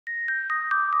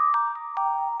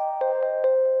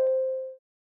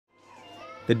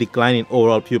The decline in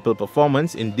overall pupil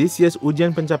performance in this year's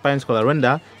Ujian Pencapaian Sekolah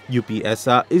Rendah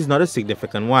 (UPSR) is not a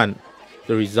significant one.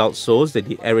 The result shows that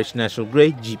the average national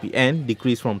grade (GPN)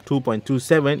 decreased from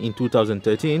 2.27 in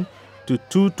 2013 to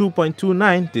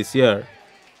 2.29 this year.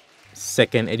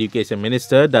 Second Education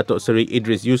Minister Datuk Seri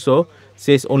Idris Jusoh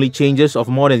says only changes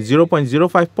of more than 0.05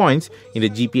 points in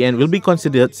the GPN will be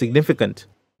considered significant.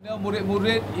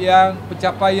 Murid-murid yang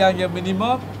pencapaian yang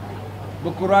minimum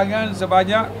berkurangan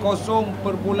sebanyak 0.49%.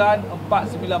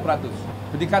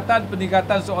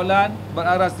 Peningkatan soalan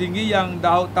beraras tinggi yang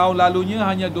tahun lalunya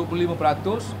hanya 25%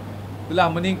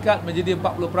 telah meningkat menjadi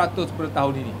 40% pada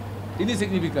tahun ini. Ini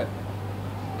signifikan.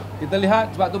 Kita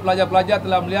lihat sebab tu pelajar-pelajar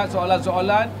telah melihat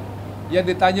soalan-soalan yang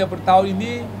ditanya pada tahun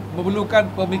ini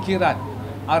memerlukan pemikiran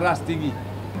aras tinggi.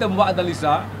 Kita membuat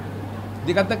analisa,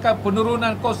 dikatakan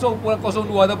penurunan 0.02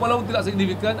 walaupun tidak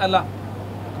signifikan adalah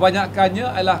kebanyakannya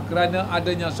adalah kerana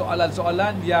adanya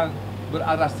soalan-soalan yang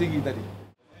beraras tinggi tadi.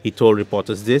 He told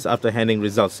reporters this after handing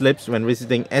result slips when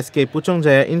visiting SK Puchong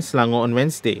Jaya in Selangor on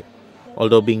Wednesday.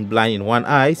 Although being blind in one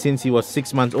eye since he was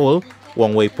 6 months old,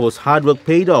 Wong Wei Po's hard work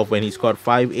paid off when he scored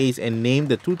 5 A's and named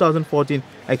the 2014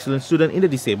 Excellent Student in the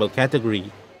Disabled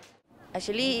category.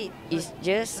 Actually, it's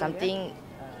just something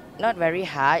not very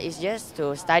hard. It's just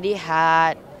to study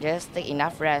hard, just take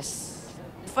enough rest.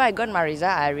 Before I got my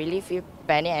result, I really feel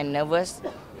panic and nervous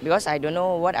because I don't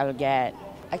know what I will get.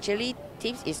 Actually,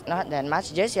 tips is not that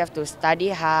much. Just you have to study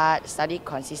hard, study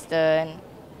consistent,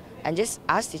 and just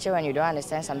ask teacher when you don't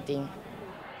understand something.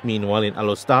 Meanwhile, in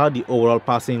Alostar, the overall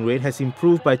passing rate has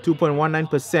improved by 2.19%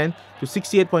 to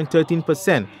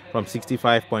 68.13% from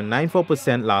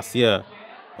 65.94% last year.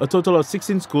 A total of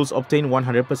 16 schools obtained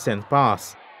 100%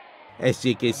 pass.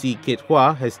 SJKC Ket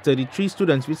Hua has 33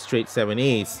 students with straight 7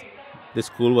 A's. The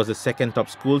school was the second top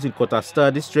schools in Kota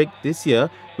Star district this year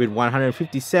with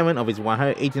 157 of its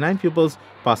 189 pupils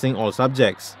passing all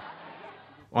subjects.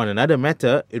 On another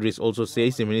matter, Idris also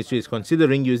says the ministry is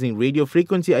considering using radio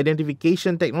frequency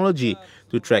identification technology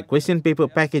to track question paper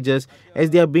packages as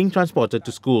they are being transported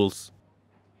to schools.